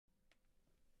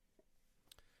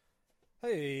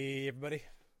Hey, everybody.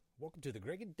 Welcome to the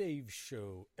Greg and Dave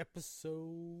Show,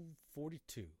 episode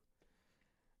 42.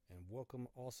 And welcome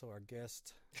also our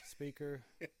guest speaker,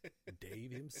 Dave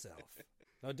himself.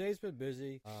 Now, Dave's been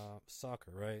busy.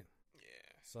 Soccer, right?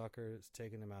 Yeah. Soccer is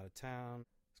taking him out of town.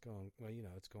 It's going, well,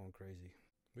 it's going crazy.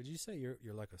 Would you say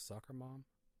you're like a soccer mom?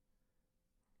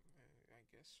 I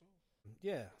guess so.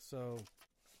 Yeah, so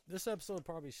this episode will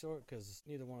probably be short because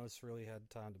neither one of us really had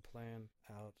time to plan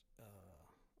out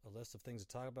a list of things to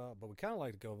talk about, but we kind of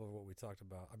like to go over what we talked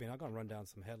about. I mean, I'm going to run down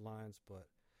some headlines, but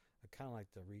I kind of like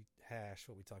to rehash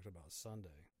what we talked about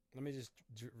Sunday. Let me just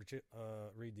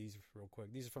read these real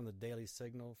quick. These are from the Daily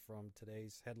Signal from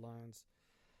today's headlines.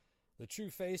 The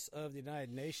true face of the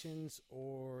United Nations,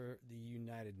 or the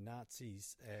United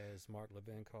Nazis, as Mark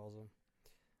Levin calls them,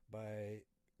 by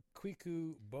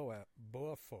Kweku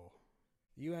Boafo.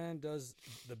 The UN does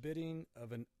the bidding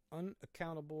of an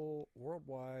unaccountable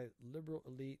worldwide liberal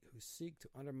elite who seek to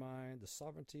undermine the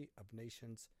sovereignty of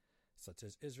nations such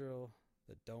as Israel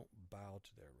that don't bow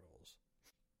to their rules.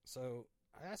 So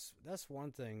that's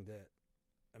one thing that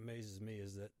amazes me,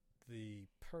 is that the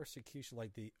persecution,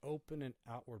 like the open and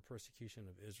outward persecution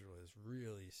of Israel, is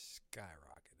really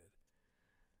skyrocketed.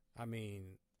 I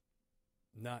mean,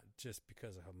 not just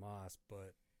because of Hamas,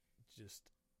 but just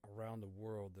around the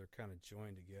world, they're kind of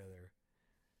joined together.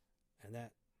 And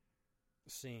that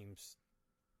seems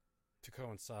to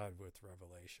coincide with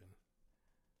Revelation.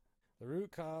 The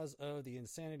root cause of the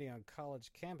insanity on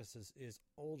college campuses is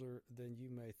older than you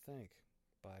may think,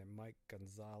 by Mike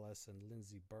Gonzalez and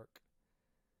Lindsay Burke.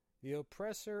 The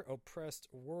oppressor-oppressed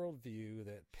worldview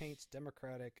that paints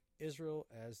democratic Israel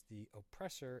as the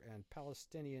oppressor and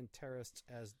Palestinian terrorists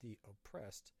as the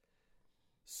oppressed,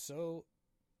 so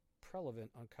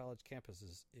prevalent on college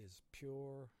campuses, is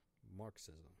pure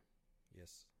Marxism.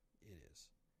 Yes, it is.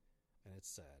 And it's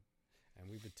sad. And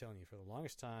we've been telling you for the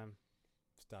longest time,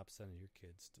 stop sending your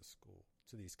kids to school,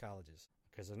 to these colleges.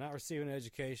 Because they're not receiving an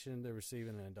education, they're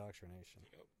receiving an indoctrination.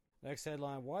 Yep. Next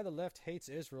headline, Why the Left Hates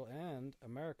Israel and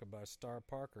America, by Star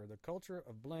Parker. The culture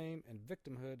of blame and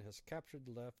victimhood has captured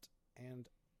the left and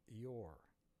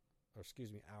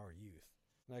our youth.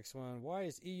 Next one, Why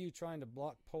is EU trying to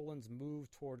block Poland's move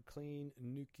toward clean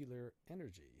nuclear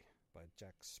energy, by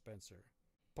Jack Spencer.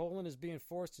 Poland is being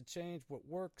forced to change what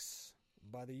works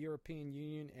by the European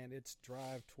Union and its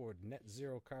drive toward net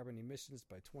zero carbon emissions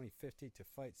by 2050 to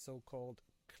fight so-called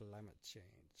climate change.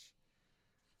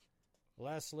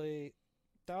 Lastly,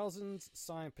 thousands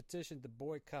sign petition to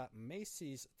boycott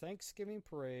Macy's Thanksgiving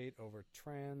parade over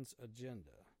trans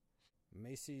agenda.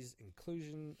 Macy's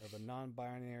inclusion of a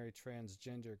non-binary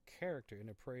transgender character in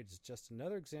the parade is just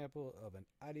another example of an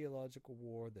ideological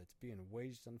war that's being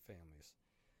waged on families,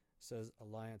 says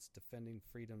Alliance Defending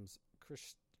Freedom's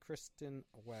Kristen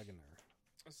Wagner.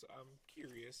 So I'm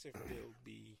curious if there'll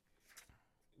be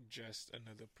just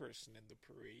another person in the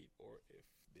parade, or if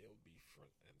they'll be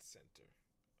front and center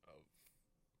of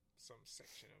some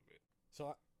section of it.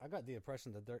 So I got the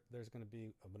impression that there's going to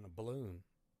be a balloon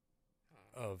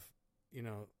of,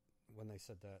 when they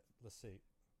said that, let's see,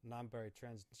 non-binary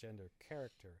transgender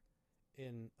character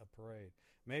in a parade.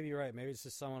 Maybe you're right. Maybe it's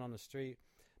just someone on the street.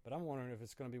 But I'm wondering if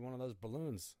it's going to be one of those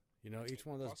balloons. Each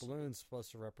one of those balloons is supposed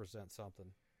to represent something.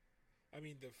 I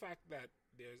mean, the fact that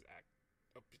there's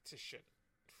a petition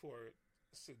for it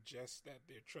suggests that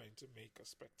they're trying to make a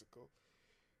spectacle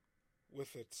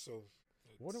with it. So,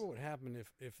 I wonder what would happen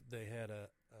if they had a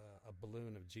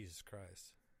balloon of Jesus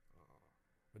Christ.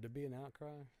 Would there be an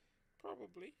outcry?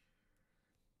 Probably.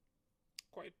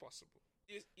 Quite possible.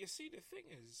 You see, the thing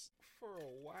is, for a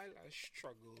while I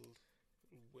struggled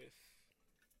with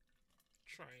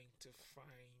trying to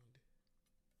find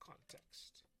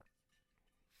context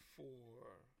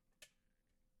for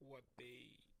what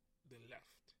the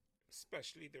left,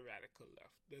 especially the radical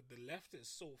left. The left is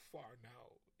so far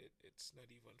now, it's not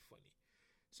even funny.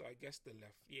 So I guess the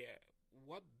left,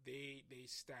 what they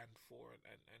stand for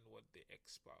and what they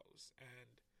espouse. And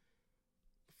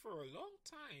for a long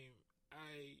time,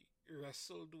 I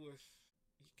wrestled with,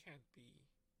 you can't be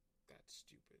that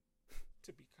stupid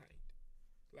to be kind.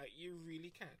 Like, you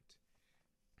really can't.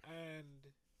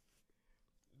 And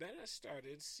then I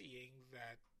started seeing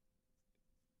that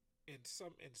in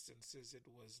some instances it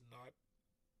was not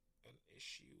an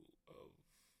issue of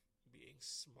being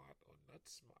smart or not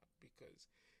smart,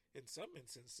 because in some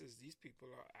instances these people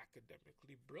are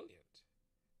academically brilliant,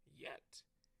 yet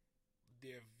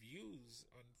their views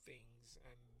on things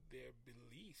and their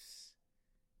beliefs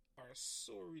are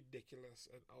so ridiculous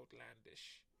and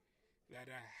outlandish that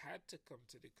I had to come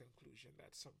to the conclusion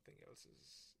that something else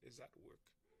is at work.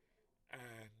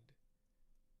 And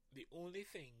the only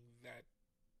thing that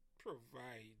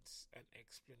provides an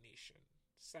explanation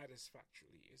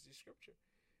satisfactorily is the scripture,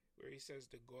 where he says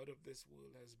the God of this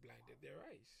world has blinded their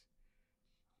eyes.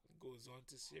 It goes on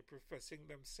to say, professing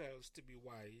themselves to be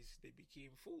wise, they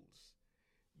became fools.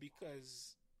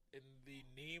 Because in the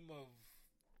name of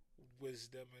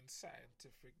wisdom and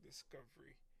scientific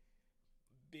discovery,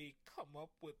 they come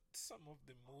up with some of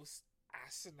the most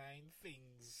asinine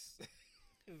things.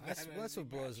 That's what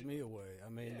blows me away. I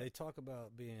mean, Yeah. they talk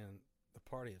about being the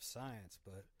party of science,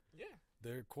 but Yeah.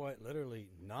 they're quite literally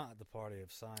not the party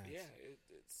of science. Yeah,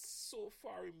 it's so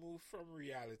far removed from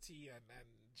reality and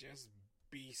just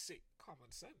basic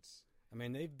common sense. I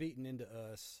mean, they've beaten into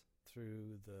us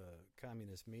through the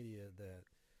communist media that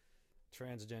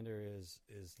transgender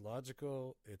is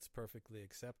logical, it's perfectly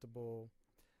acceptable.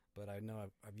 But I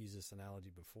know I've used this analogy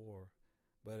before.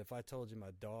 But if I told you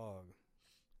my dog,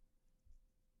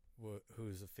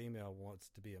 who's a female, wants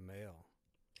to be a male,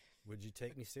 would you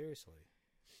take me seriously?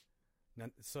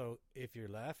 Now, so if you're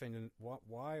laughing, then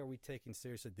why are we taking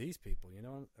seriously these people? You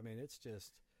know, I mean, it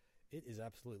is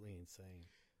absolutely insane.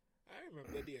 I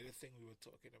remember the other thing we were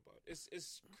talking about.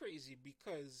 It's crazy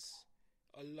because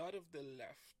a lot of the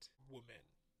left women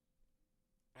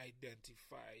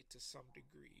identify to some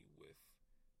degree with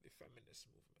the feminist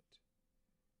movement.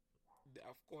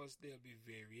 Of course, there'll be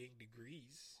varying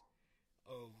degrees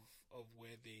of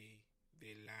where they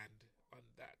land on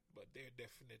that, but they're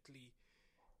definitely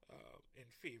in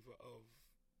favor of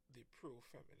the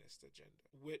pro-feminist agenda,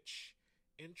 which,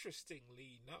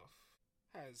 interestingly enough,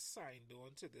 has signed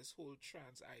on to this whole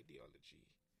trans ideology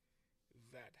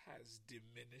that has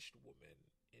diminished women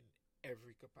in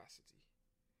every capacity.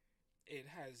 It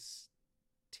has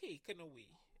taken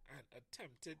away and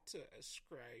attempted to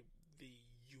ascribe the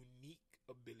unique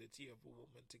ability of a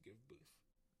woman to give birth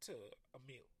to a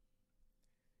male.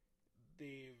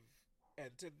 They've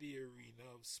entered the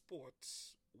arena of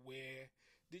sports where,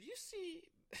 did you see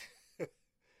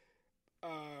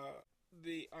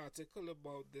the article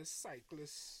about this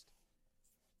cyclist,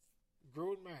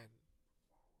 grown man,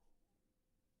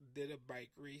 did a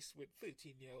bike race with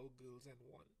 13-year-old girls and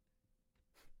won?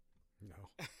 No.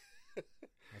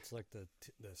 That's like the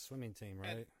swimming team,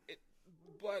 right?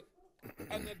 But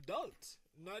an adult,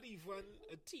 not even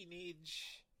a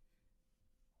teenage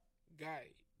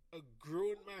guy, a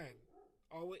grown man,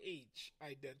 our age,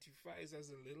 identifies as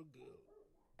a little girl,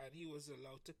 and he was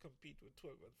allowed to compete with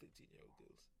 12 and 13-year-old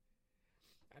girls.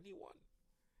 And he won.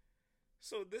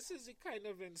 So this is the kind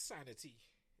of insanity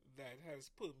that has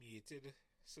permeated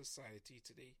society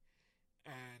today.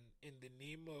 And in the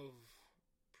name of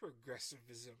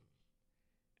progressivism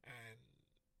and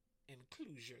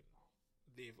inclusion,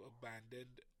 they've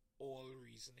abandoned all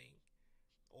reasoning,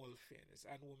 all fairness,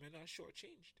 and women are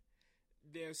shortchanged.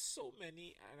 There's so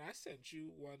many, and I sent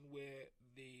you one where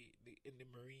the in the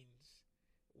Marines,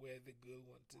 where the girl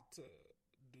wanted to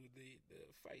do the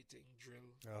fighting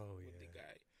drill with the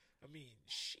guy. I mean,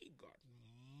 she got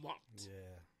mocked.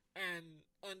 Yeah. And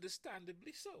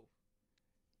understandably so.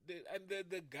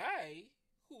 The guy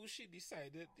who she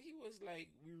decided, he was like,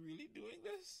 we really doing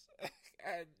this?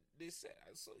 And they said,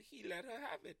 so he let her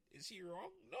have it. Is he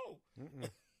wrong? No.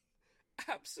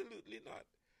 Absolutely not.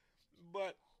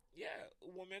 But yeah,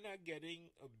 women are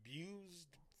getting abused,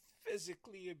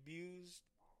 physically abused,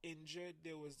 injured.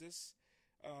 There was this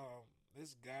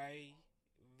guy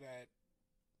that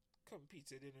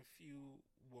competed in a few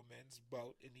women's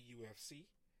bout in the UFC.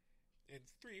 In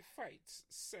 3 fights,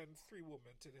 sent 3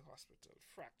 women to the hospital.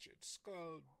 Fractured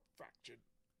skull, fractured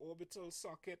orbital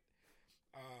socket,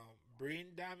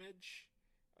 brain damage.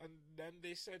 And then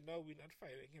they said, no, we're not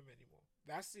fighting him anymore.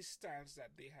 That's the stance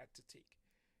that they had to take.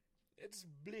 It's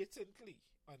blatantly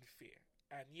unfair.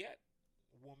 And yet,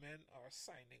 women are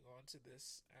signing on to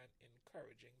this and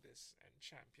encouraging this and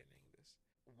championing this.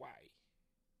 Why?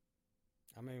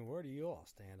 I mean, where do you all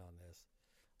stand on this?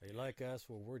 Are you like us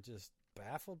where we're just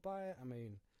baffled by it? I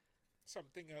mean,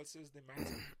 something else is the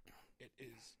matter. It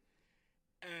is.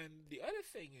 And the other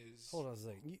thing is, hold on a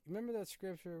second. You remember that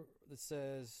scripture that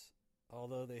says,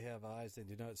 although they have eyes they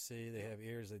do not see, they have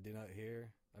ears they do not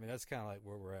hear? I mean, that's kind of like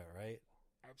where we're at, right?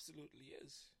 Absolutely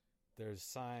is. There's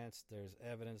science, there's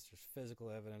evidence, there's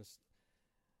physical evidence,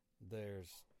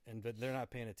 but they're not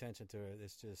paying attention to it.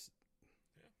 It's just,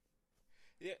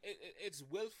 yeah, it's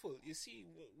willful. You see,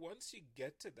 once you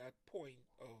get to that point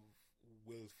of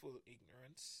willful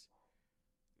ignorance,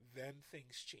 then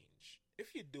things change.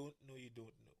 If you don't know, you don't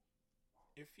know.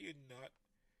 If you're not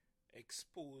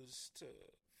exposed to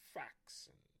facts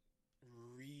and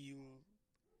real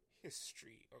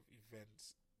history of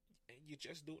events, you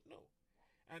just don't know.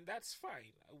 And that's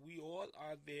fine. We all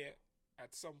are there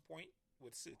at some point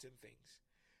with certain things.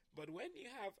 But when you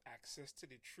have access to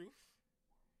the truth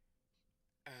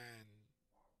and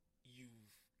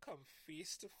you've come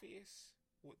face to face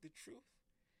with the truth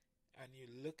and you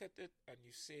look at it and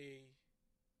you say,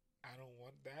 I don't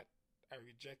want that, I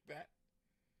reject that,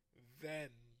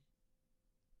 then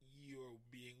you're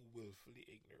being willfully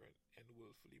ignorant and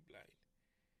willfully blind.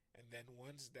 And then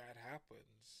once that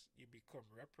happens, you become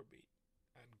reprobate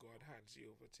and God hands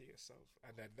you over to yourself.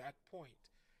 And at that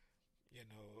point, you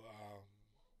know,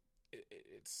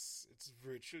 it's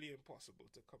virtually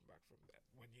impossible to come back from that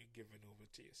when you're given over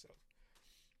to yourself.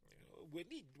 You know,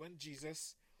 when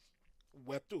Jesus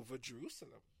wept over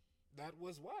Jerusalem, that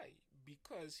was why.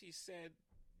 Because he said,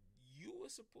 you were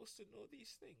supposed to know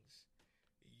these things.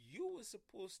 You were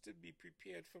supposed to be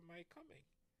prepared for my coming.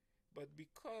 But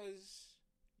because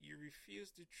you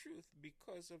refuse the truth,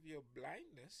 because of your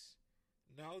blindness,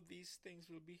 now these things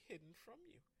will be hidden from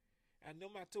you. And no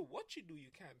matter what you do,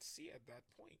 you can't see at that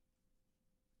point.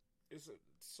 And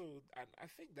I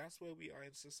think that's where we are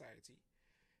in society.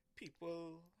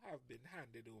 People have been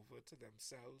handed over to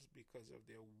themselves because of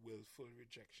their willful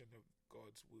rejection of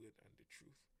God's word and the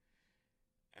truth.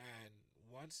 And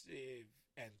once they've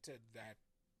entered that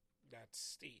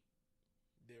state,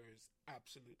 there is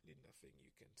absolutely nothing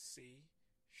you can say,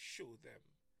 show them,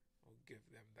 or give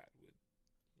them that would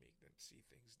make them see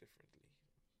things differently.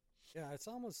 Yeah, it's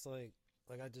almost like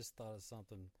I just thought of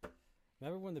something.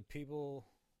 Remember when the people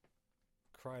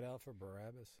cried out for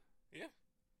Barabbas? Yeah.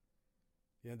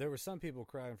 Yeah, there were some people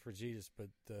crying for Jesus, but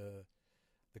the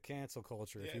cancel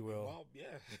culture, if you will, mob,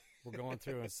 were going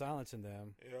through and silencing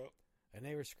them. Yeah. And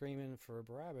they were screaming for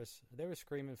Barabbas. They were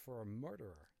screaming for a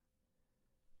murderer.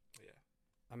 Yeah.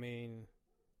 I mean,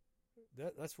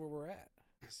 that's where we're at.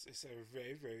 It's a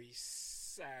very, very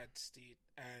sad state.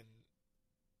 And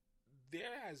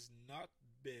there has not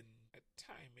been a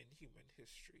time in human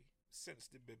history since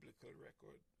the biblical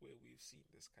record where we've seen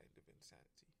this kind of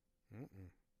insanity. Mm-mm.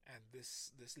 And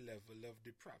this level of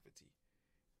depravity.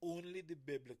 Only the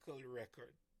biblical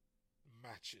record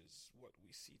matches what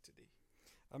we see today.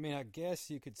 I mean, I guess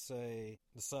you could say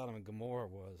the Sodom and Gomorrah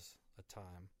was a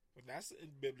time. But that's in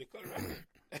biblical record.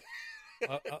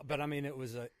 But I mean, it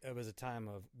was a time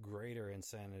of greater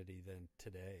insanity than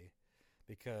today,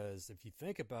 because if you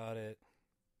think about it,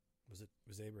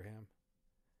 was Abraham?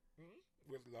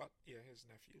 Mm-hmm. With Lot, yeah, his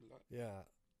nephew Lot. Yeah,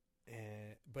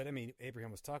 but I mean,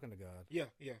 Abraham was talking to God. Yeah.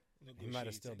 He might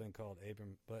have still been called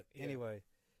Abram, but anyway,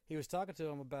 he was talking to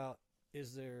him about,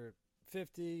 is there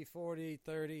 50, 40,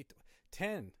 30,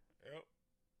 10? Yep.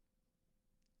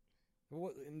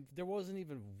 There wasn't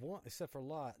even one, except for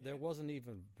Lot. There wasn't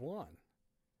even one.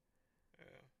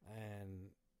 Yeah.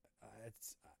 And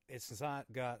it's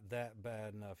not got that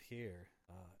bad enough here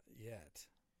yet.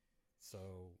 So,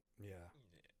 yeah.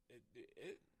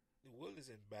 The world is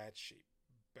in bad shape.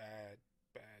 Bad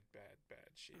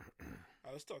shape.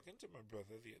 I was talking to my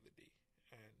brother the other day,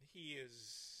 and he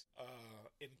is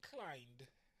inclined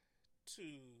to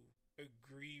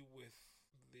agree with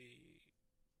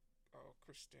our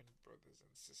Christian brothers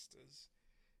and sisters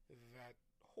that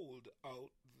hold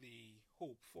out the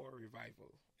hope for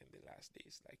revival in the last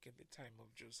days, like in the time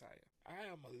of Josiah. I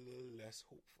am a little less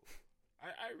hopeful.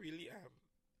 I really am.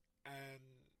 And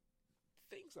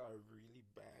things are really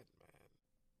bad, man.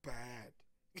 Bad.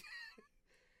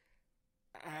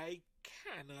 I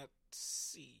cannot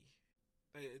see.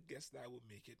 I guess that would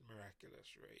make it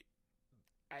miraculous, right?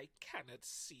 I cannot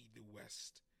see the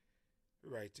West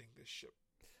righting the ship.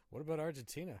 What about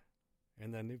Argentina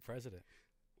and the new president?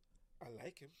 I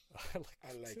like him.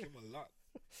 I like him a lot.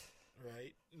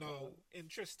 Right? Now,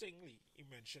 interestingly, you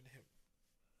mentioned him.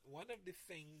 One of the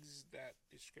things that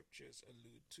the scriptures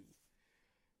allude to,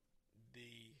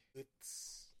 the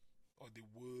earth's or the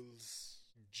world's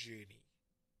journey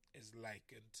is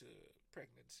likened to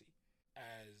pregnancy.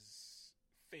 As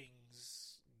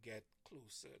things get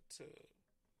closer to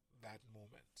that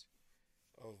moment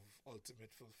of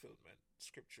ultimate fulfillment,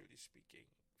 scripturally speaking,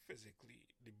 physically,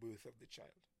 the birth of the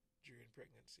child during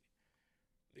pregnancy,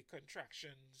 the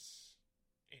contractions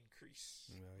increase.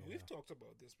 Yeah. We've talked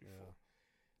about this before.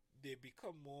 They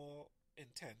become more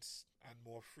intense and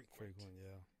more frequent.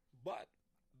 Yeah. But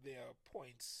there are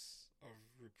points of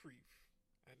reprieve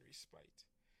and respite.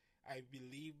 I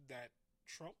believe that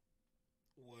Trump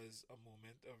was a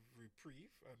moment of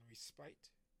reprieve and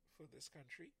respite for this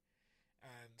country.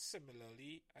 And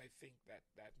similarly, I think that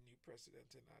new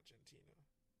president in Argentina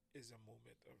is a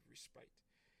moment of respite,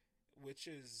 which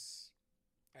is,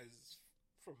 as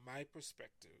from my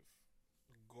perspective,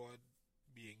 God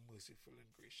being merciful and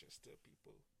gracious to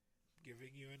people,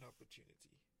 giving you an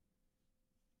opportunity.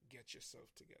 Get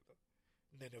yourself together.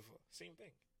 Nineveh, same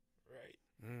thing, right?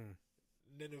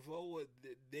 Nineveh,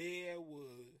 there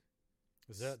were...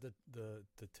 Is that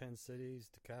the 10 cities,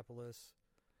 Decapolis?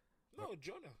 No,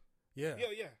 Jonah. Yeah.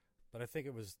 Yeah. But I think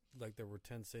it was like there were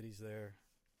 10 cities there.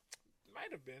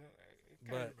 Might have been.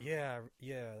 But yeah,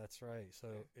 that's right.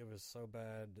 So it was so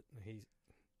bad.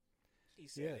 He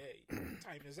said, hey,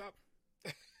 time is up.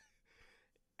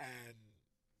 And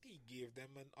he gave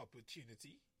them an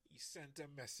opportunity. He sent a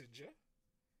messenger.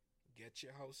 Get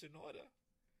your house in order.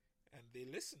 And they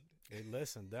listened. They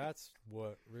listened. That's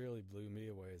what really blew me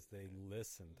away is they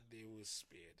listened. They were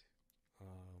spared.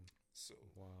 So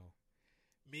wow.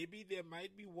 Maybe there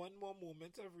might be one more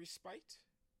moment of respite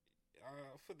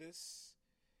for this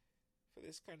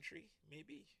country.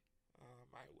 Maybe.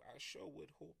 I sure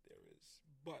would hope there is.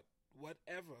 But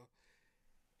whatever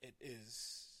it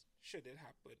is, should it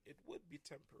happen, it would be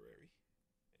temporary.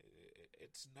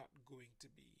 It's not going to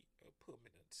be a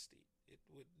permanent state. It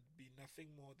would be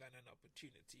nothing more than an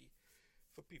opportunity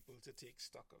for people to take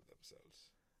stock of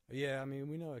themselves. Yeah, I mean,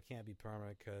 we know it can't be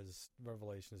permanent because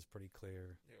Revelation is pretty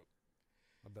clear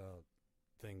about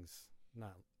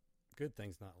good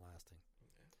things not lasting.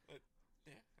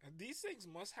 And these things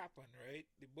must happen, right?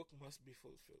 The book must be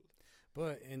fulfilled.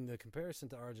 But in the comparison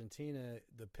to Argentina,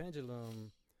 the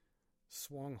pendulum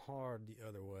swung hard the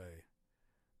other way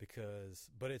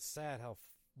but it's sad how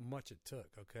much it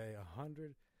took. Okay,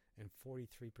 143%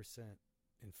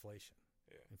 inflation.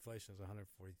 Yeah. Inflation is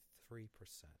 143%.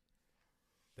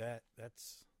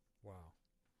 That's wow.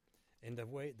 And the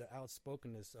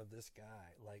outspokenness of this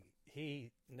guy, like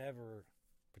he never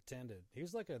pretended. He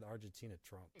was like an Argentina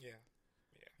Trump. Yeah.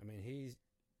 I mean, he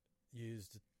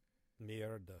used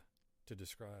mierda to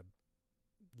describe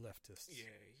leftists.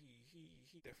 Yeah,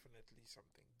 he definitely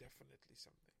something.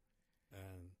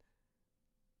 And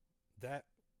that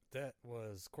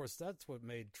was, of course, that's what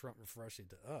made Trump refreshing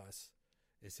to us,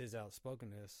 is his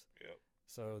outspokenness. Yep.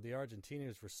 So the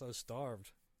Argentinians were so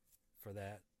starved for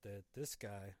that this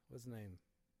guy, what's his name?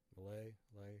 Malay?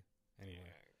 Anyway.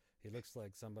 Yeah. He looks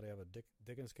like somebody out of a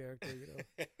Dickens character, you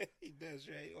know? He does,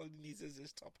 right? All he needs is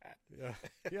his top hat. Yeah.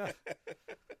 Yeah.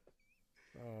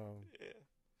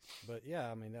 But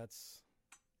yeah, I mean, that's...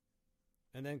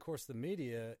 And then, of course, the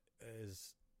media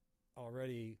is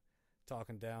already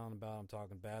talking down about him,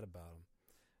 talking bad about him.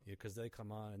 Because they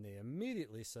come on and they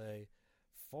immediately say,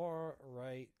 far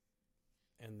right,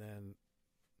 and then...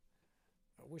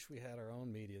 I wish we had our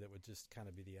own media that would just kind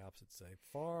of be the opposite, say,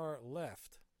 far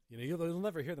left. You know, you'll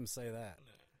never hear them say that.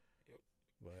 Nah. Yep.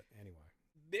 But anyway.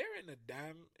 They're in a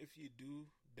damn if you do,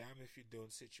 damn if you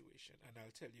don't situation. And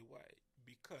I'll tell you why.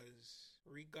 Because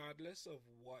regardless of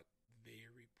what they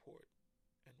report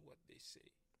and what they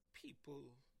say,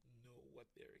 people know what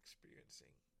they're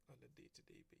experiencing on a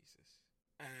day-to-day basis.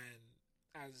 And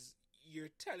as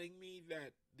you're telling me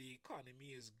that the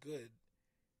economy is good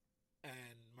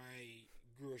and my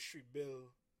grocery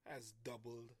bill has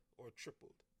doubled or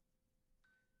tripled,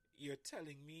 you're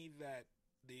telling me that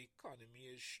the economy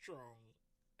is strong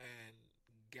and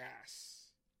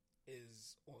gas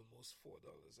is almost $4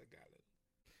 a gallon.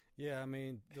 Yeah, I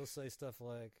mean, they'll say stuff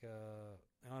like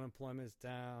unemployment's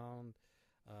down,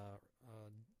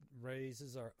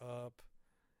 raises are up.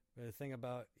 But the thing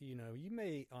about, you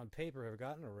may on paper have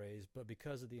gotten a raise, but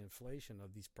because of the inflation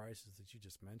of these prices that you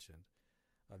just mentioned,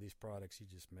 of these products you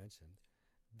just mentioned,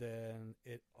 then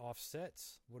it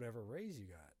offsets whatever raise you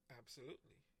got.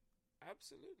 Absolutely.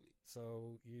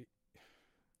 So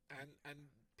and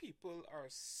people are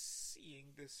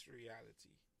seeing this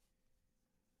reality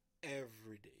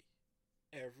every day.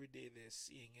 Every day they're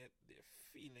seeing it, they're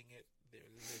feeling it,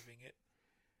 they're living it,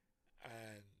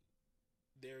 and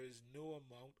there is no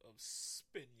amount of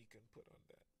spin you can put on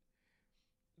that.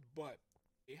 But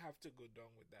they have to go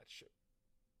down with that ship.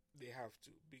 They have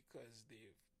to, because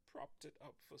they've propped it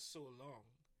up for so long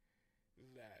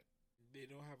that they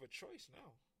don't have a choice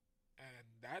now. And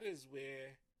that is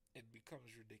where it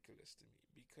becomes ridiculous to me,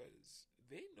 because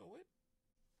they know it.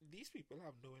 These people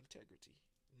have no integrity.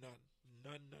 None.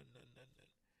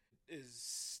 It is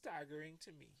staggering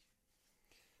to me.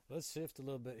 Let's shift a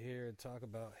little bit here and talk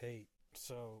about hate.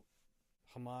 So,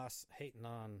 Hamas hating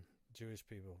on Jewish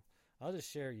people. I'll just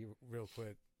share you real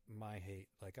quick my hate.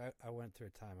 Like, I went through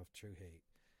a time of true hate.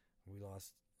 We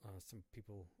lost some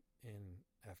people in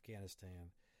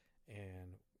Afghanistan.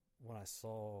 And when I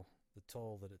saw the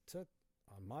toll that it took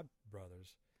on my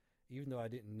brothers, even though I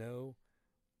didn't know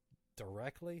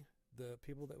directly the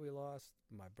people that we lost,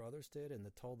 my brothers did, and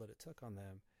the toll that it took on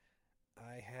them,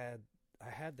 I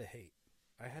had the hate.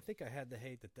 I think I had the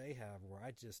hate that they have, where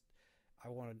I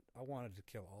wanted to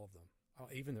kill all of them,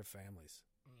 even their families.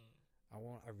 I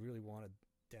really wanted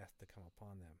death to come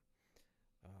upon them.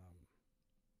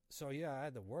 So yeah, I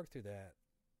had to work through that.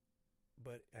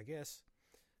 But I guess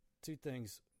two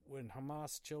things: when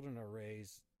Hamas children are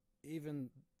raised, even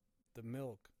the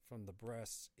milk from the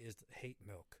breasts is hate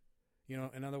milk.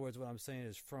 In other words, what I'm saying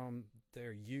is from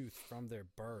their youth, from their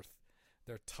birth,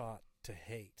 they're taught to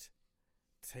hate.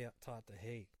 Taught to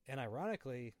hate. And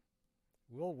ironically,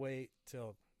 we'll wait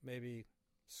till maybe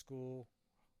school,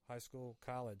 high school,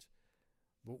 college,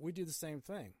 but we do the same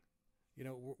thing.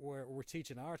 We're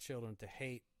teaching our children to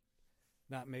hate,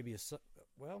 not maybe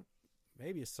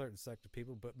maybe a certain sect of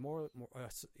people, but more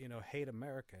hate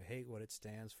America, hate what it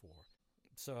stands for.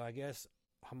 So I guess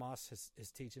Hamas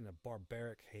is teaching a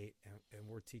barbaric hate, and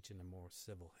we're teaching a more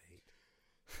civil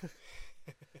hate.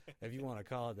 If you want to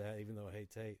call it that, even though I hate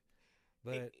hate.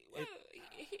 But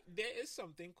there is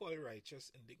something called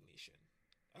righteous indignation.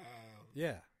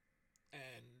 Yeah.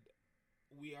 And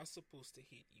we are supposed to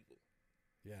hate evil.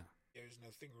 Yeah. There's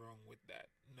nothing wrong with that.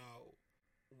 Now,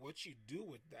 what you do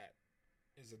with that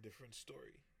is a different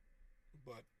story.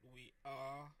 But we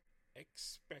are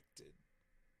expected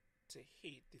to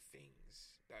hate the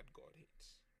things that God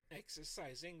hates.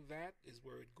 Exercising that is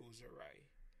where it goes awry.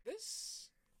 This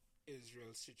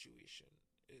Israel situation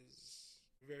is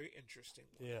very interesting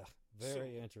one. Yeah,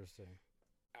 very interesting.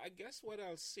 I guess what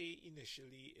I'll say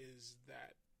initially is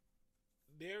that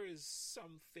there is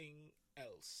something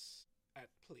else at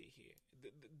play here.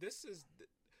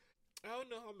 I don't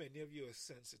know how many of you are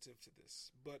sensitive to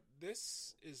this, but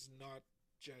this is not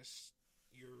just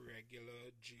your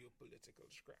regular geopolitical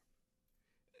scrap.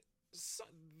 So,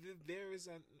 there is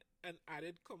an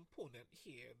added component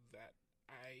here that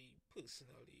I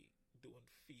personally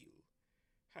don't feel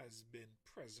has been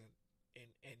present in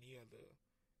any other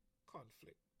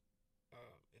conflict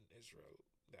in Israel,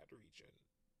 that region,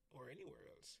 or anywhere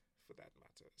else for that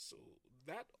matter. So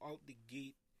that out the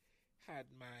gate had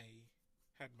my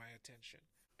attention.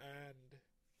 And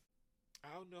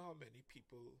I don't know how many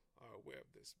people are aware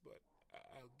of this, but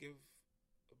I'll give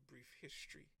a brief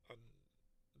history on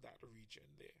that region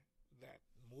there that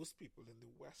most people in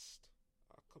the West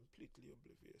are completely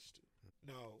oblivious to.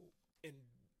 Now, in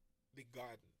the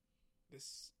garden,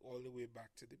 this all the way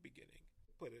back to the beginning,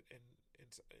 put it in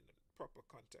proper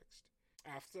context.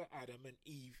 After Adam and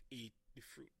Eve ate the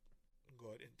fruit,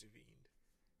 God intervened,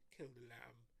 killed the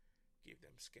lamb, gave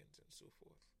them skins and so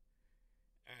forth.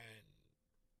 And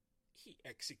he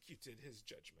executed his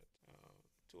judgment.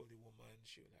 Told the woman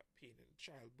she will have pain in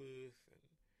childbirth, and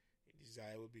your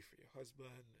desire will be for your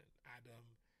husband, and Adam,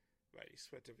 by the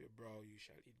sweat of your brow you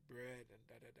shall eat bread, and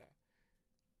da-da-da.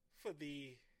 For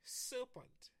the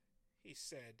serpent, he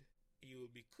said, you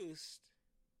will be cursed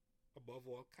above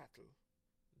all cattle.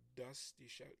 Dust you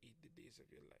shall eat the days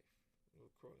of your life. It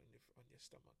will crawl on your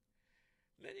stomach.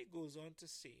 Then he goes on to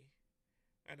say,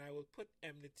 and I will put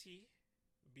enmity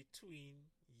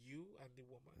between you and the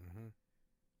woman,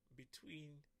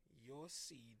 between your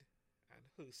seed and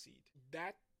her seed.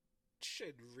 That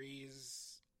should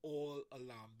raise all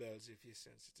alarm bells if you're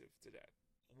sensitive to that.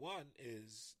 One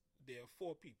is, there are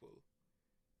four people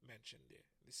mentioned there: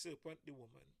 the serpent, the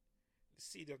woman, the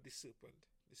seed of the serpent,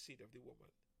 the seed of the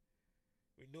woman.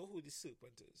 We know who the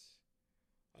serpent is.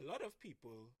 A lot of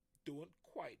people don't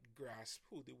quite grasp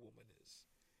who the woman is,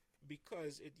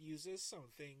 because it uses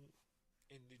something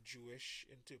in the Jewish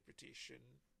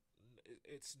interpretation.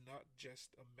 It's not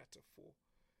just a metaphor,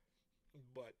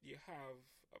 but you have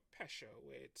a pesha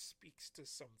where it speaks to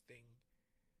something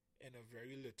in a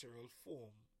very literal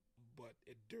form, but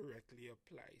it directly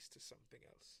applies to something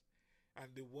else.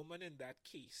 And the woman in that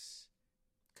case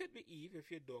could be Eve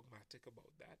if you're dogmatic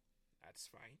about that. That's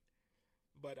fine.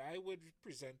 But I would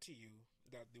present to you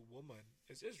that the woman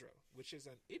is Israel, which is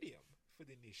an idiom for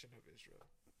the nation of Israel.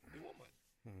 The woman.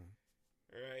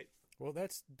 Right? Well,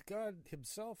 that's God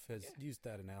himself has used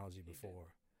that analogy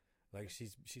before. Like,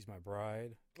 she's my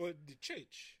bride. Well, the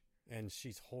church. And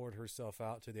she's whored herself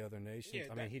out to the other nations.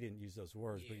 Yeah, I mean, he didn't use those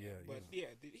words, but yeah. But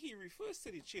he refers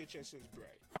to the church as his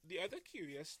bride. The other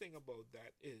curious thing about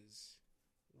that is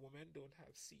women don't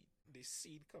have seed. The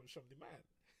seed comes from the man.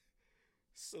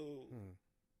 So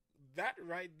that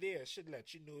right there should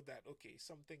let you know that, okay,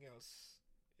 something else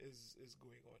is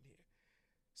going on here.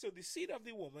 So the seed of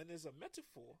the woman is a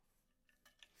metaphor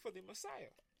for the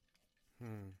Messiah.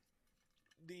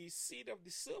 The seed of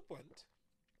the serpent,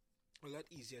 a lot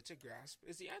easier to grasp,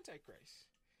 is the Antichrist.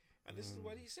 And this is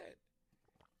what he said: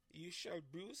 you shall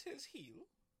bruise his heel,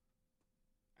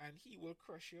 and he will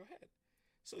crush your head.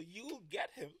 So you'll get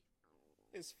him,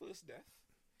 his first death.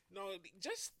 Now,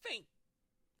 just think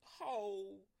how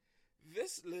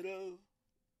this little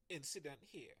incident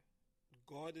here,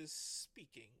 God is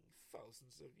speaking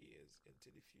thousands of years into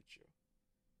the future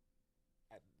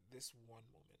at this one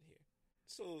moment here.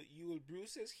 So you will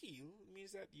bruise his heel,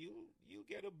 means that you'll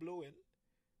get a blow in,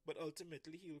 but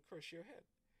ultimately he will crush your head.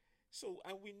 So,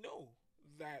 and we know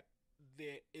that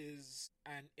there is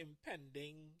an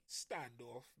impending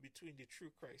standoff between the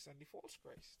true Christ and the false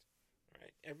Christ.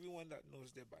 Right? Everyone that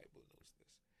knows their Bible knows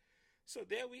this. So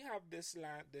there we have this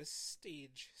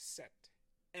stage set.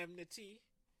 Enmity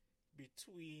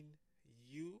between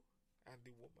you and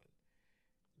the woman.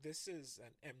 This is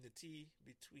an enmity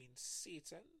between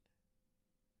Satan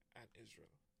and Israel.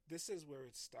 This is where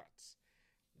it starts.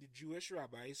 The Jewish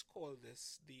rabbis call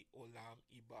this the Olam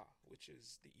Iba, which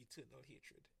is the eternal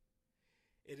hatred.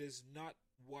 It is not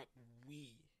what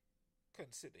we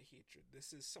consider hatred.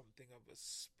 This is something of a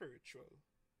spiritual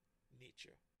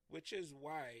nature, which is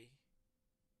why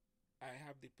I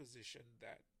have the position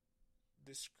that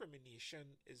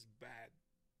discrimination is bad,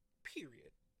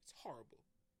 period. It's horrible.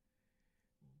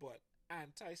 But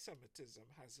anti-Semitism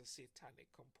has a satanic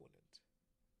component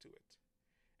to it.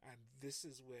 And this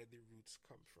is where the roots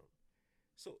come from.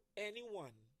 So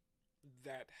anyone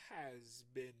that has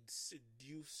been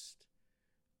seduced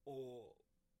or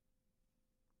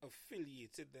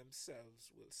affiliated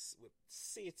themselves with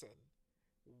Satan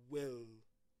will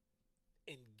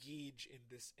engage in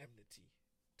this enmity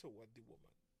toward the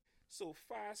woman. So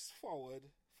fast forward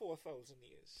 4,000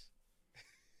 years.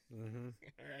 Mm-hmm.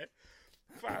 All right?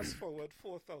 Fast forward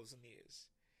 4,000 years.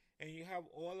 And you have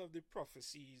all of the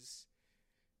prophecies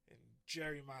in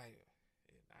Jeremiah,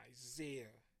 in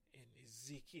Isaiah, in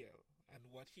Ezekiel, and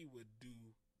what he would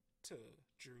do to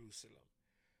Jerusalem.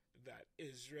 That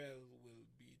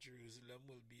Jerusalem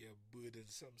will be a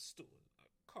burdensome stone,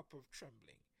 a cup of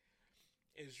trembling.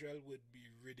 Israel would be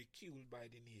ridiculed by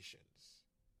the nations.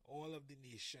 All of the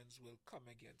nations will come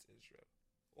against Israel.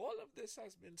 All of this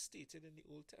has been stated in the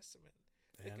Old Testament.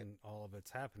 And all of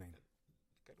it's happening.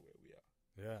 Look at where we are.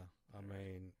 Yeah. I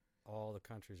mean, all the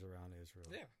countries around Israel.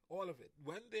 Yeah, all of it.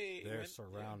 They're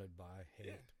surrounded by hate.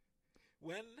 Yeah.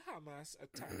 When Hamas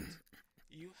attacked,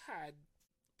 you had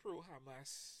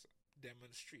pro-Hamas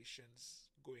demonstrations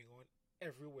going on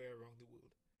everywhere around the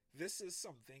world. This is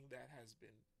something that has been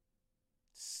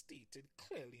stated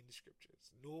clearly in the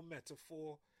scriptures. No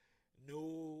metaphor,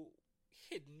 no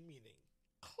hidden meaning.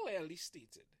 Clearly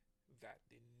stated that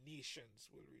the nations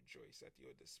will rejoice at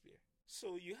your despair.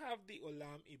 So you have the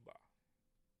Olam Iba.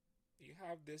 You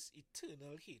have this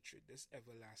eternal hatred, this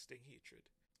everlasting hatred.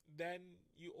 Then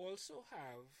you also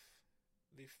have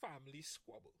the family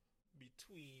squabble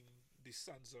between the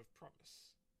sons of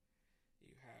promise.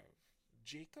 You have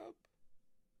Jacob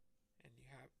and you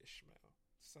have Ishmael,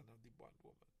 son of the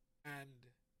bondwoman. And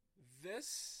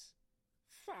this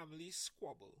family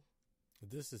squabble.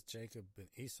 This is Jacob and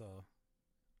Esau,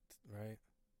 right?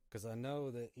 Because I know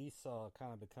that Esau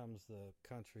kind of becomes the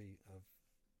country of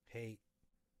hate.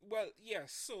 Well,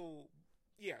 yes. So,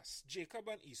 yes, Jacob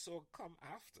and Esau come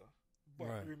after. But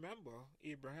right. Remember,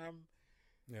 Abraham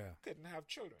couldn't have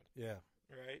children. Yeah.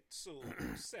 Right? So,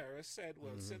 Sarah said,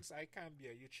 well, since I can't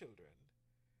bear you children,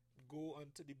 go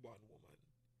unto the bondwoman.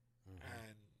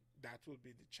 And that will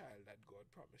be the child that God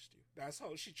promised you. That's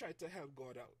how she tried to help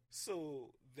God out.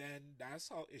 So, then that's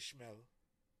how Ishmael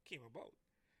came about.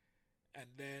 And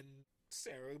then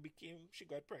Sarah she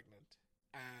got pregnant.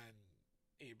 And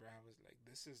Abraham was like,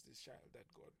 this is the child that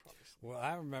God promised me. Well,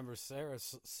 I remember Sarah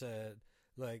said,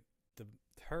 like,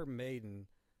 her maiden,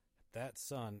 that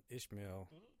son, Ishmael,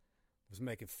 was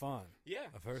making fun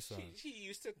of her son. She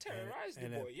used to terrorize the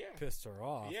boy, it pissed her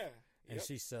off. Yeah. And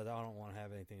she said, I don't want to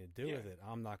have anything to do with it.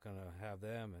 I'm not going to have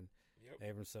them. And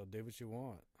Abraham said, do what you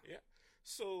want. Yeah.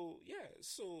 So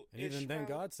and even then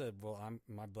God said, well,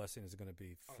 my blessing is going to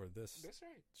be for this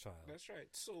child. That's right.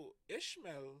 So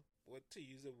Ishmael, what to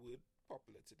use a word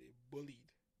popular today, bullied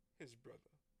his brother.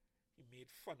 He made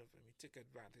fun of him. He took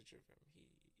advantage of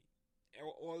him.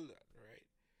 All that, right?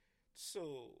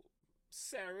 So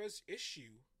Sarah's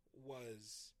issue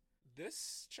was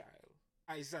this child,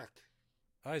 Isaac.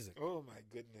 Oh my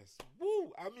goodness.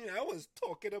 Woo! I mean, I was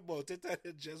talking about it and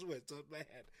it just went out my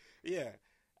head. Yeah.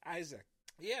 Isaac.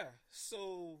 Yeah.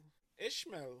 So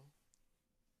Ishmael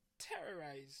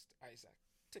terrorized Isaac,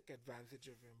 took advantage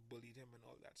of him, bullied him and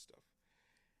all that stuff.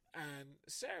 And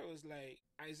Sarah was like,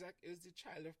 Isaac is the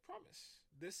child of promise.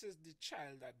 This is the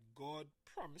child that God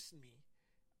promised me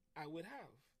I would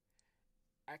have.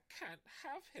 I can't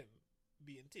have him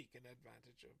being taken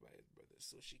advantage of by his brothers.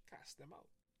 So she cast them out.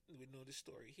 We know the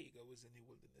story. Hagar was in the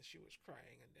wilderness. She was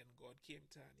crying, and then God came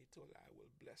to her and he told her, I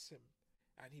will bless him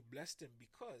And he blessed him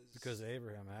because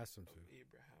Abraham asked him of to.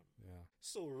 Abraham. Yeah.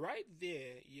 So right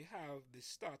there, you have the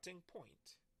starting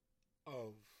point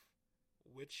of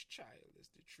which child is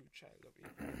the true child of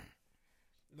Abraham.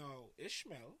 Now,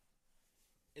 Ishmael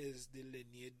is the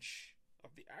lineage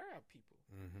of the Arab people.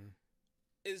 Mm-hmm.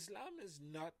 Islam is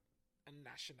not a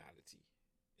nationality.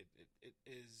 It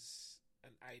is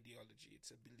an ideology.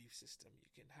 It's a belief system. You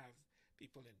can have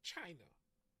people in China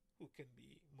who can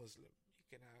be Muslim. You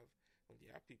can have, well,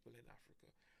 there are people in Africa.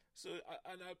 So,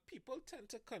 people tend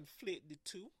to conflate the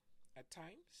two at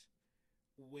times,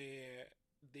 where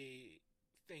they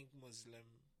think Muslim,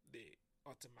 they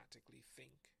automatically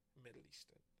think Middle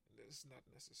Eastern. That's not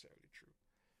necessarily true.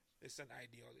 It's an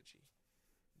ideology.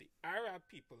 The Arab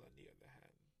people, on the other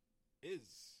hand,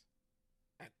 is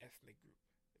an ethnic group.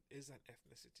 It is an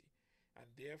ethnicity. And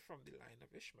they're from the line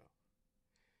of Ishmael.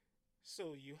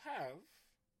 So you have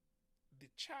the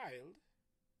child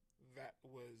that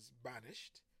was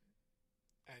banished,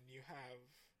 and you have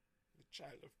the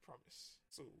child of promise.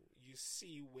 So you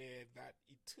see where that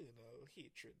eternal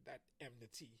hatred, that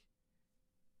enmity,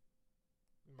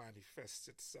 manifests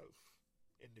itself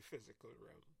in the physical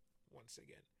realm once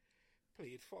again.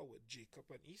 Play it forward. Jacob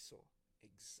and Esau,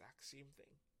 exact same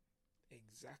thing.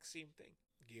 Exact same thing.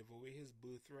 Gave away his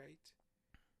birthright.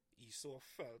 Esau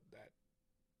felt that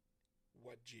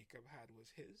what Jacob had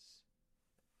was his,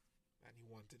 and he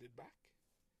wanted it back.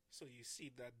 So you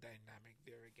see that dynamic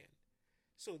there again.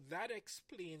 So that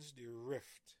explains the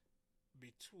rift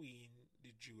between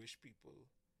the Jewish people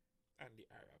and the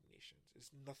Arab nations. It's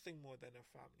nothing more than a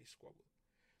family squabble.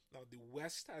 Now, the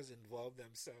West has involved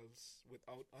themselves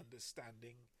without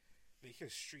understanding the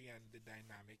history and the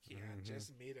dynamic here, and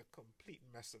just made a complete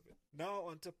mess of it. Now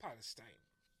on to Palestine.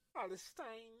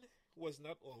 Palestine was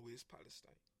not always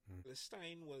Palestine.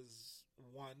 Palestine was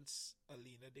once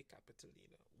Alina de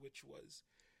Capitolina, which was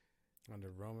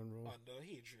under Roman rule? Under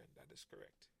Hadrian, that is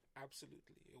correct.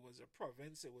 Absolutely. It was a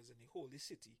province, it was in the holy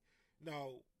city.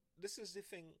 Now, this is the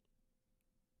thing.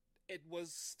 It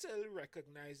was still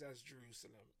recognized as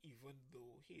Jerusalem, even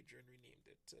though Hadrian renamed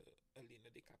it to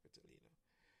Alina de Capitolina.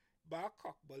 Bar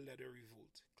Kokhba led a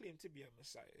revolt, claimed to be a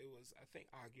messiah. It was, I think,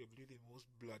 arguably the most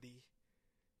bloody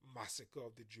massacre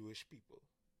of the Jewish people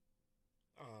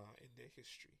in their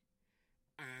history.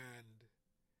 And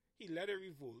he led a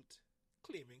revolt,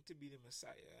 claiming to be the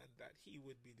Messiah, and that he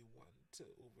would be the one to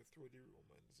overthrow the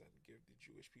Romans and give the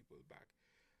Jewish people back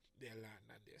their land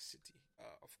and their city.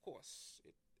 Of course,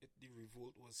 the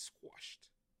revolt was squashed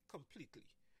completely.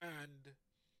 And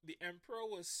the emperor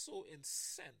was so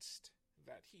incensed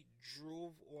that he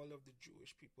drove all of the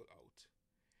Jewish people out.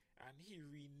 And he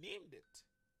renamed it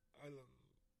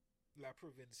La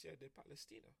Provincia de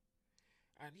Palestina.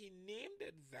 And he named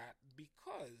it that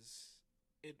because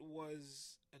it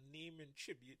was a name in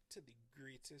tribute to the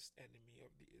greatest enemy of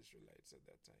the Israelites at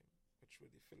that time, which were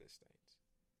the Philistines.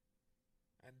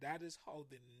 And that is how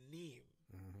the name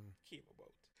came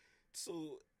about.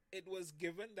 So it was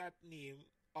given that name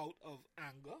out of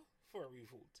anger for a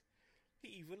revolt. He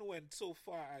even went so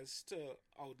far as to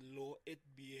outlaw it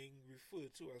being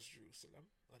referred to as Jerusalem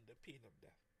under pain of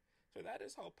death. So that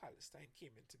is how Palestine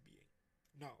came into being.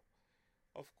 Now,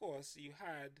 of course, you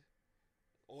had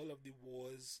all of the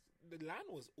wars. The land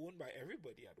was owned by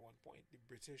everybody at one point. The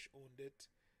British owned it,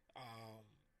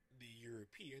 the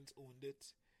Europeans owned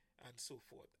it, and so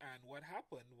forth. And what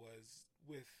happened was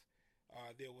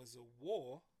there was a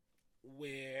war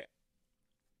where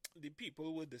the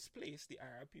people were displaced, the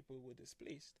Arab people were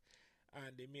displaced,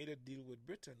 and they made a deal with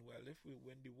Britain. Well, if we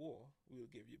win the war, we'll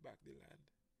give you back the land.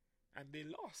 And they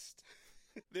lost.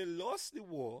 They lost the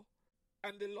war,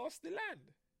 and they lost the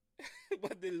land.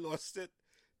 But they lost it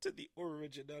to the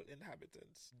original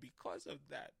inhabitants. Because of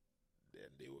that, then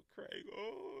they were crying,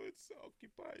 oh, it's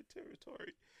occupied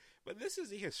territory. But this is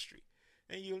the history.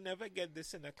 And you'll never get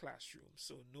this in a classroom,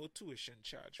 so no tuition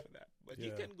charge for that. But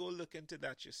you can go look into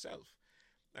that yourself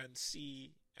and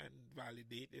see and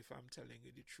validate if I'm telling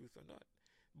you the truth or not.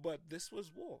 But this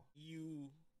was war. You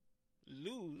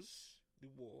lose the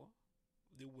war,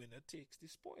 the winner takes the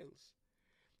spoils.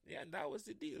 Yeah, and that was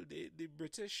the deal. The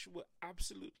British were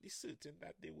absolutely certain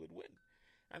that they would win,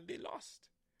 and they lost.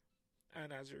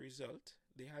 And as a result,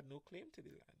 they had no claim to the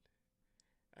land.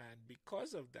 And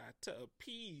because of that, to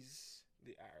appease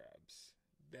the Arabs,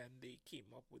 then they came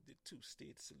up with the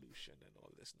two-state solution and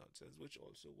all this nonsense, which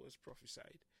also was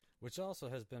prophesied. Which also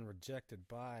has been rejected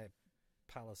by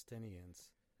Palestinians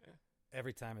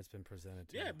every time it's been presented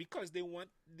to them. Because they want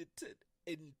to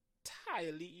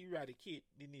entirely eradicate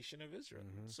the nation of Israel.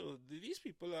 So these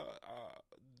people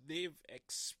they've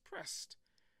expressed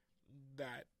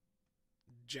that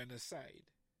genocide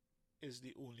is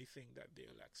the only thing that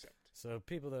they'll accept. So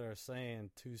people that are saying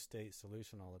two-state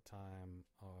solution all the time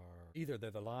are either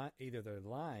they're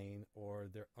lying or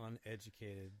they're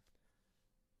uneducated,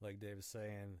 like Dave is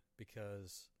saying,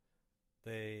 because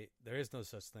there is no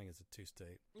such thing as a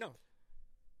two-state. No,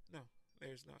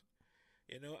 there's not.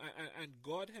 And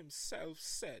God Himself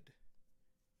said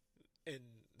in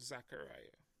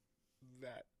Zechariah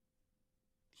that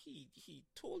He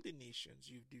told the nations,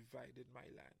 "You've divided my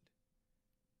land.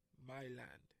 My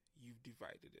land, you've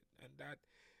divided it," and that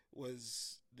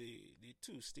was the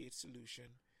two-state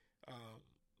solution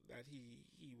that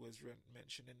he was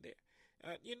mentioning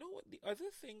there. You know what? The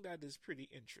other thing that is pretty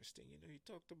interesting, he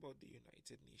talked about the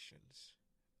United Nations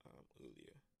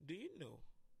earlier. Do you know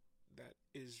that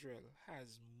Israel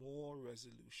has more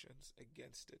resolutions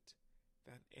against it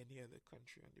than any other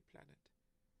country on the planet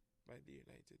by the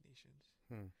United Nations?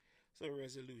 So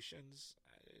resolutions,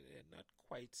 they're not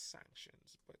quite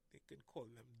sanctions, but they can call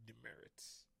them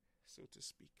demerits, so to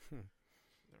speak. All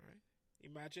right?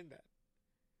 Imagine that.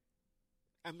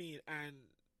 I mean, and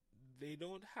they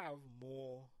don't have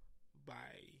more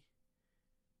by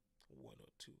one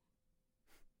or two.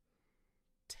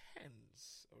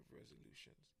 Tens of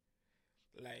resolutions.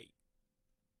 Like,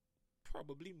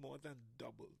 probably more than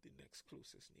double the next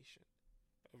closest nation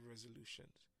of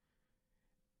resolutions.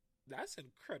 That's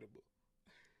incredible.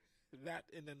 That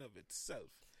in and of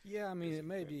itself. Yeah, I mean, it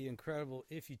may be incredible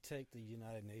if you take the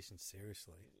United Nations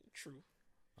seriously. True.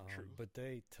 But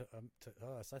they, to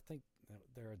us, I think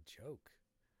they're a joke.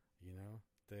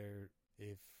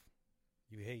 If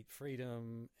you hate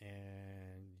freedom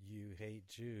and you hate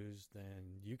Jews,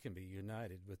 then you can be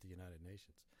united with the United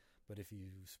Nations. But if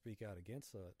you speak out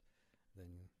against it,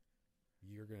 then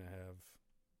you're going to have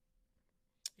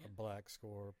a black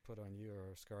score put on you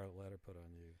or a scarlet letter put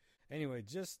on you. Anyway,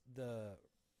 just the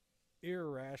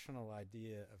irrational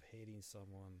idea of hating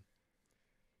someone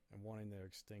and wanting their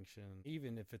extinction,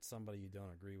 even if it's somebody you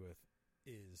don't agree with,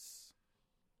 is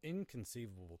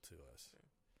inconceivable to us.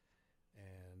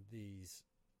 And these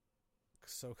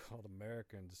so-called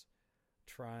Americans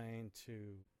trying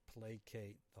to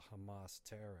placate the Hamas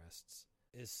terrorists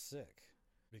is sick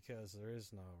because there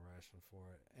is no ration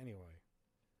for it. Anyway.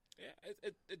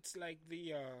 Yeah, it's like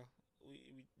the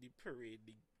parade,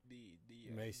 the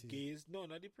Macy's. gays. No,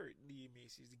 not the parade. The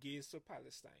Macy's. The gays for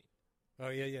Palestine. Oh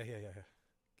yeah.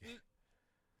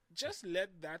 Just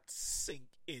let that sink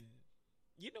in.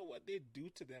 You know what they do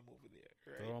to them over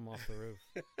there, right? Throw them off the roof.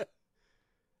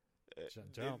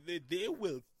 Jump. They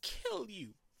will kill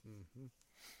you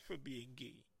for being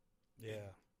gay.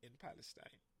 Yeah. In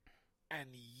Palestine, and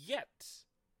yet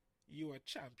you are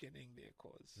championing their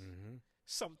cause.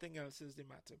 Something else is the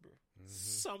matter, bro.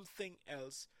 Something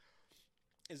else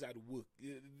is at work.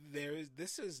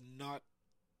 This is not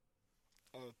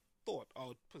a thought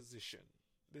out position.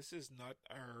 This is not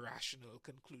a rational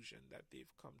conclusion that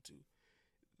they've come to.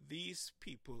 These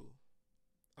people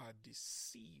are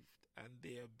deceived and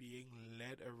they are being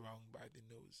led around by the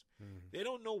nose. They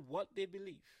don't know what they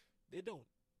believe. They don't.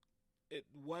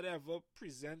 Whatever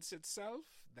presents itself,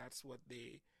 that's what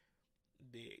they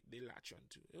latch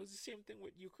onto. It was the same thing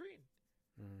with Ukraine.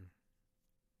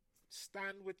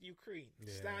 Stand with Ukraine.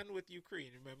 Yeah. Stand with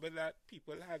Ukraine. Remember that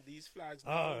people have these flags.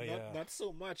 Not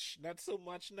so much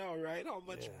now, right? How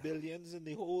much billions in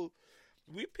the whole?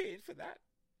 We're paying for that.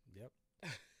 Yep.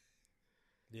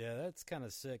 Yeah, that's kind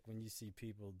of sick when you see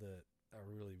people that are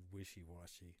really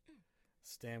wishy-washy.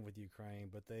 Stand with Ukraine,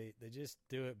 but they just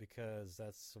do it because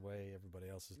that's the way everybody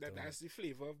else is doing That's the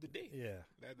flavor of the day. Yeah.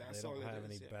 That's they don't all have it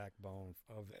any is, backbone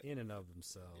in and of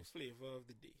themselves. The flavor of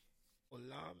the day.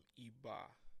 Olam Iba.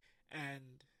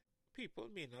 And people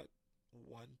may not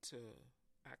want to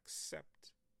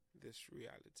accept this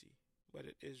reality, but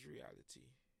it is reality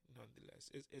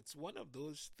nonetheless. It's one of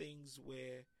those things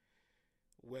where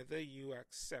whether you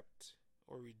accept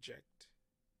or reject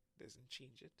doesn't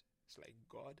change it. It's like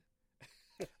God.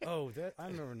 Oh, I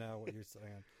remember now what you're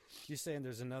saying. You're saying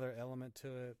there's another element to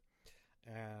it,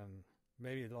 and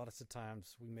maybe a lot of the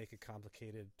times we make it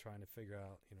complicated trying to figure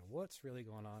out, what's really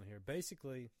going on here.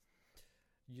 Basically,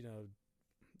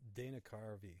 Dana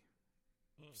Carvey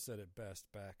said it best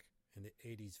back in the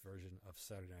 80s version of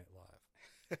Saturday Night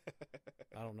Live.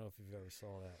 I don't know if you've ever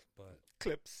saw that, but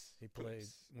clips.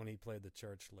 When he played the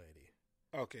church lady.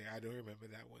 Okay, I don't remember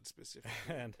that one specifically.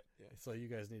 And so you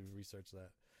guys need to research that.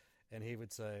 And he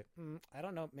would say, I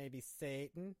don't know, maybe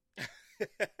Satan.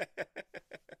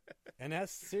 And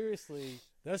that's seriously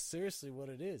what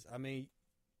it is. I mean,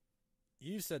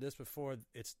 you said this before,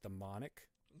 it's demonic.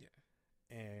 Yeah.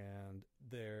 And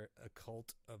they're a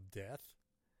cult of death.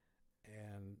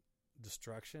 And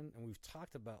destruction, and we've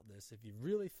talked about this. If you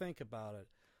really think about it,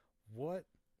 what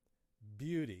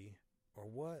beauty or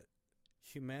what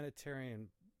humanitarian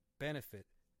benefit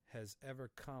has ever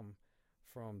come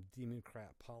from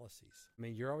Democrat policies? I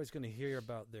mean, you're always going to hear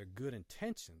about their good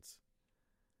intentions,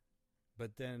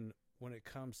 but then when it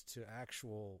comes to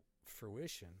actual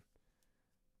fruition,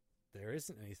 there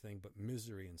isn't anything but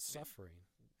misery and suffering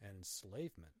and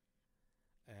enslavement.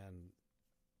 And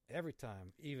every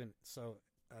time, even so,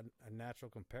 a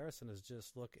natural comparison is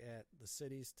just look at the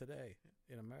cities today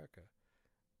in America.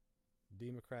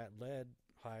 Democrat-led,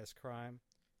 highest crime,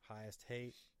 highest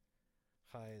hate,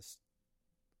 highest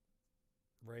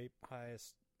rape,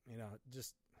 highest,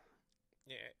 just...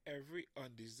 Yeah, every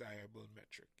undesirable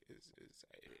metric is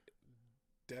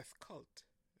a death cult.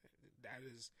 That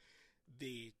is,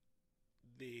 they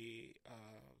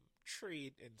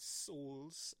trade in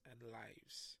souls and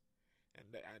lives, and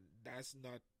that's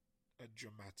not a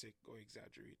dramatic or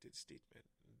exaggerated statement.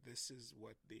 This is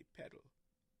what they peddle: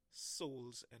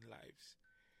 souls and lives.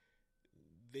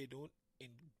 They don't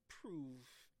improve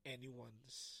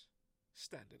anyone's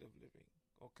standard of living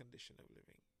or condition of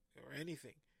living or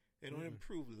anything. They don't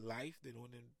improve life. They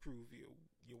don't improve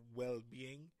your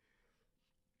well-being.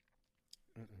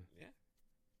 Yeah,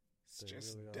 it's They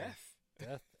just really are. death.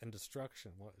 Death and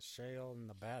destruction. What, Sheol and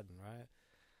Abaddon, right?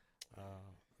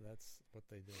 That's what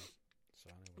they do. So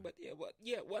anyway.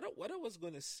 But what I was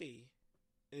gonna say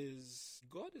is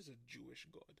God is a Jewish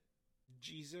God.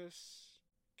 Jesus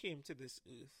came to this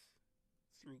earth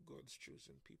through God's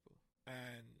chosen people,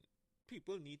 and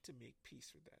people need to make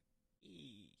peace with that.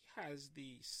 He has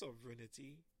the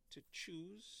sovereignty to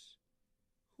choose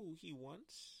who he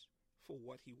wants for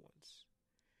what he wants,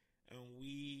 and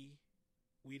we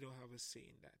don't have a say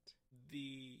in that.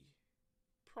 The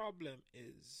problem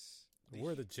is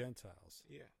we're the Gentiles.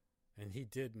 Yeah. And he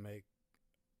did make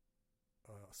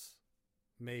us,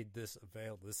 made this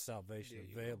available, this salvation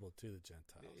available to the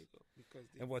Gentiles. There you go. Because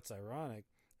and what's ironic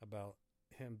about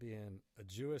him being a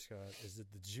Jewish God is that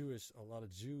a lot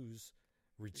of Jews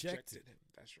rejected him.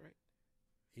 That's right.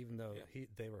 Even though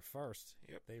they were first,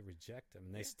 they reject him,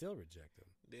 and they still reject him.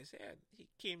 They said he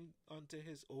came unto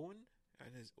his own,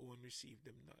 and his own received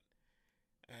him not.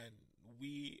 And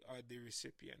we are the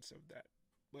recipients of that.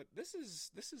 But this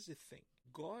is the thing.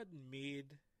 God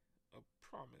made a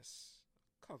promise,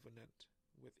 a covenant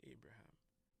with Abraham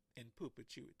in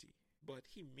perpetuity. But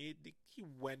he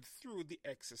went through the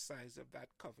exercise of that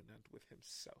covenant with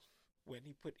himself when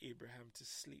he put Abraham to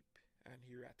sleep and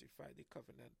he ratified the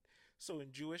covenant. So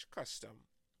in Jewish custom,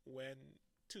 when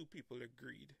two people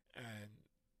agreed, and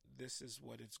this is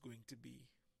what it's going to be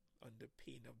under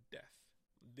pain of death,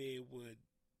 they would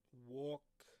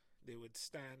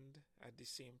stand at the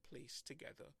same place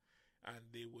together,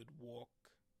 and they would walk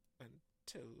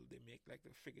until they make like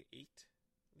the figure 8,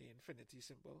 the infinity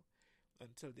symbol,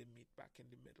 until they meet back in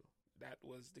the middle. That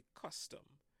was the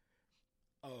custom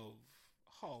of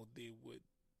how they would.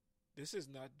 This is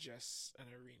not just an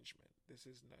arrangement. This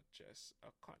is not just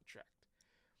a contract.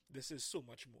 This is so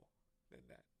much more than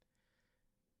that.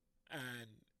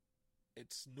 And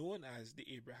it's known as the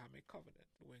Abrahamic covenant,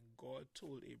 when God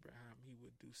told Abraham he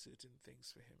would do certain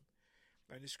things for him.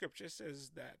 And the scripture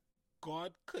says that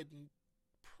God couldn't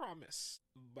promise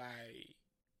by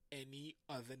any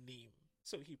other name.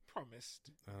 So he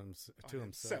promised to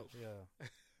himself. Yeah.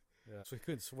 Yeah. So he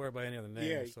couldn't swear by any other name,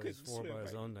 yeah, so he swore by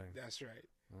his own name. That's right.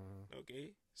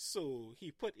 Okay. So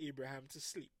he put Abraham to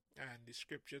sleep. And the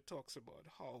scripture talks about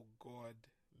how God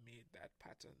made that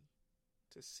pattern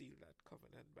to seal that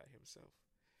covenant by himself.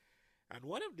 And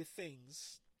one of the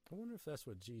things... I wonder if that's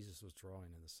what Jesus was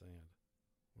drawing in the sand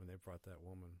when they brought that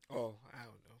woman. Oh, I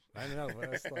don't know. I don't know,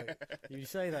 but it's like, you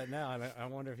say that now, and I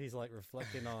wonder if he's like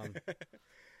reflecting on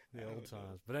the old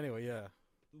times. But anyway, yeah.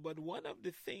 But one of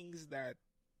the things that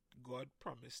God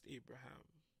promised Abraham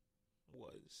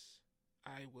was,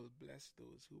 I will bless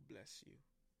those who bless you,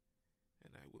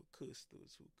 and I will curse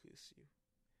those who curse you.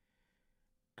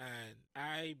 And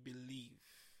I believe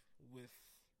with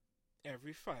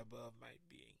every fiber of my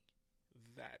being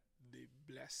that the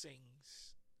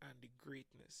blessings and the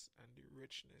greatness and the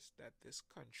richness that this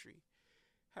country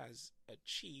has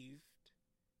achieved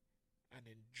and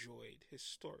enjoyed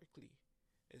historically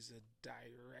is a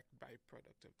direct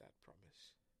byproduct of that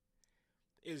promise.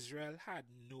 Israel had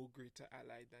no greater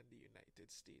ally than the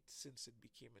United States since it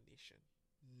became a nation.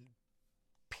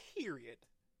 Period.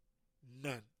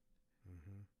 None.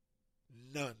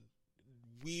 None.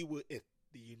 We were it.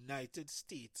 The United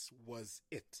States was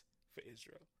it for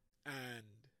Israel. And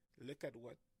look at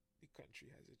what the country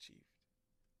has achieved.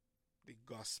 The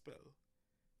gospel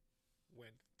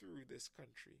went through this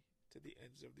country to the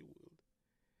ends of the world.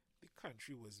 The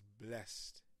country was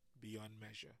blessed beyond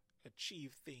measure,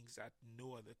 achieved things that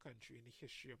no other country in the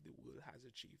history of the world has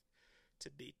achieved to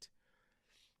date.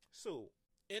 So,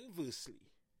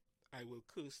 inversely, I will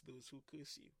curse those who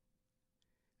curse you.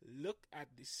 Look at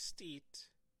the state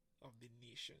of the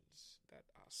nations that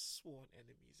are sworn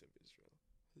enemies of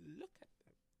Israel. Look at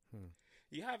them.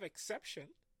 You have exception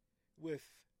with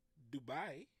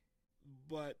Dubai,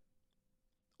 but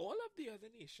all of the other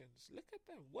nations, look at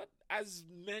them. What as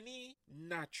many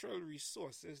natural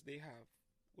resources they have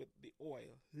with the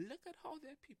oil. Look at how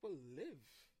their people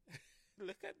live.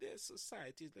 Look at their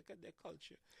societies. Look at their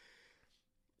culture.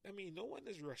 I mean, no one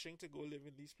is rushing to go live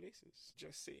in these places.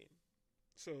 Just saying.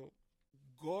 So,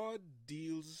 God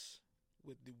deals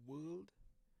with the world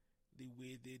the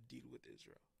way they deal with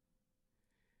Israel.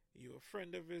 You're a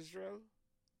friend of Israel,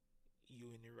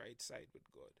 you're in the right side with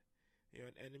God. You're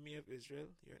an enemy of Israel,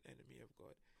 you're an enemy of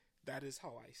God. That is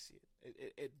how I see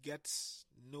it. It gets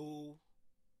no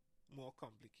more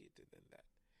complicated than that.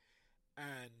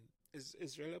 And is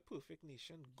Israel a perfect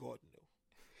nation? God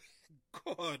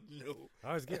no. God no.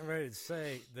 I was getting ready to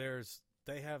say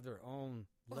they have their own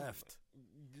left.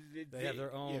 They have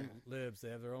their own libs.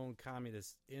 They have their own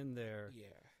communists in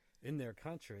their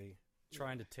country,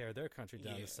 trying to tear their country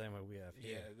down the same way we have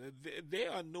here. Yeah, they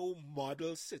are no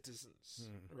model citizens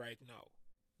right now.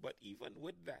 But even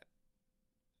with that,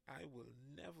 I will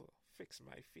never fix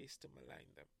my face to malign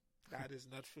them. That is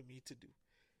not for me to do.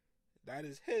 That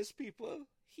is his people.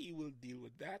 He will deal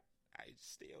with that. I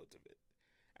stay out of it.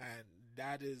 And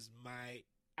that is my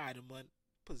adamant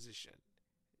position.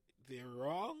 They're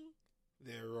wrong.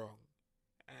 They're wrong.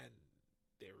 And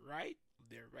they're right.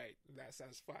 They're right. That's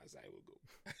as far as I will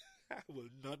go. I will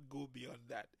not go beyond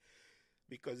that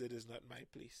because it is not my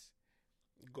place.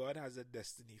 God has a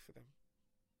destiny for them.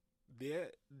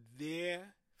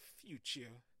 Their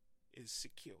future is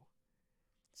secure.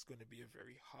 It's going to be a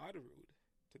very hard road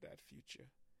to that future,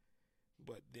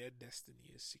 but their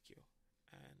destiny is secure.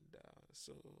 And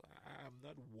so I'm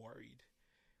not worried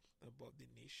about the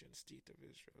nation state of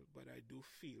Israel, but I do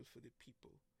feel for the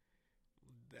people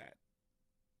that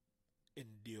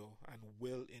endure and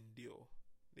will endure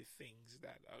the things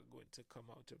that are going to come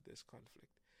out of this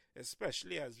conflict,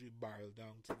 especially as we barrel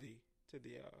down to the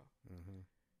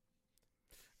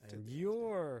and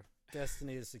your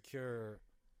destiny is secure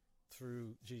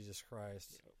through Jesus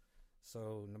Christ. Yep.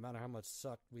 So no matter how much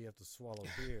suck we have to swallow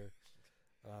here,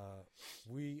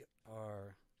 we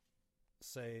are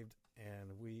saved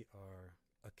and we are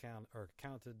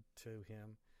accounted to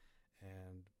Him,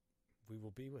 and we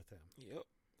will be with Him. Yep.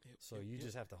 So you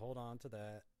just have to hold on to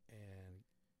that and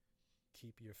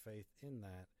keep your faith in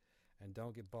that, and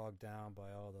don't get bogged down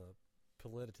by all the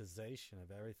politicization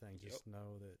of everything. Just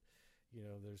know that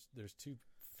there's two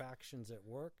factions at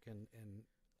work, and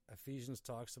Ephesians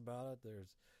talks about it.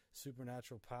 There's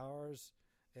supernatural powers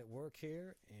at work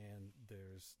here, and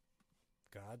there's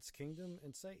God's kingdom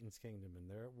and Satan's kingdom, and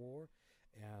they're at war.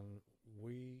 And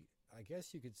I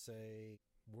guess you could say,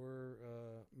 we're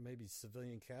maybe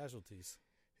civilian casualties.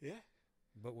 Yeah.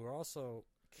 But we're also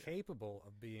capable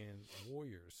of being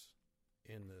warriors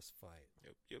in this fight.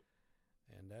 Yep.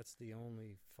 And that's the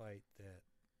only fight that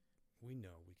we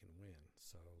know we can win.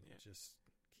 So just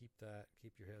keep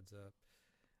your heads up,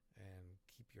 and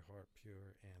keep your heart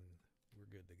pure, and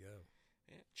we're good to go.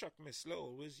 Yeah. Chuck Missler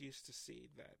always used to say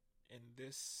that in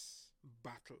this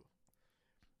battle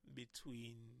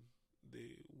between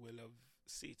the will of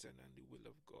Satan and the will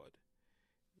of God,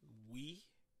 we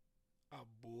are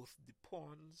both the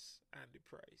pawns and the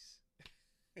prize.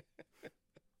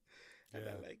 And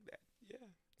I like that.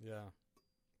 Yeah.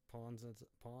 Pawns and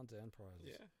prizes.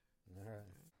 Yeah.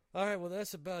 All right. Well,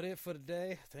 that's about it for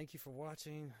today. Thank you for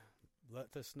watching.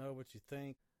 Let us know what you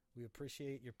think. We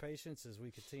appreciate your patience as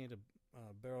we continue to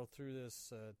barrel through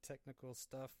this technical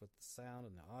stuff with the sound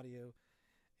and the audio.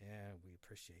 And we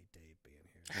appreciate Dave being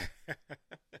here.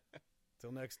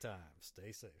 Till next time,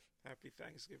 stay safe. Happy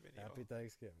Thanksgiving. Happy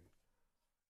Thanksgiving.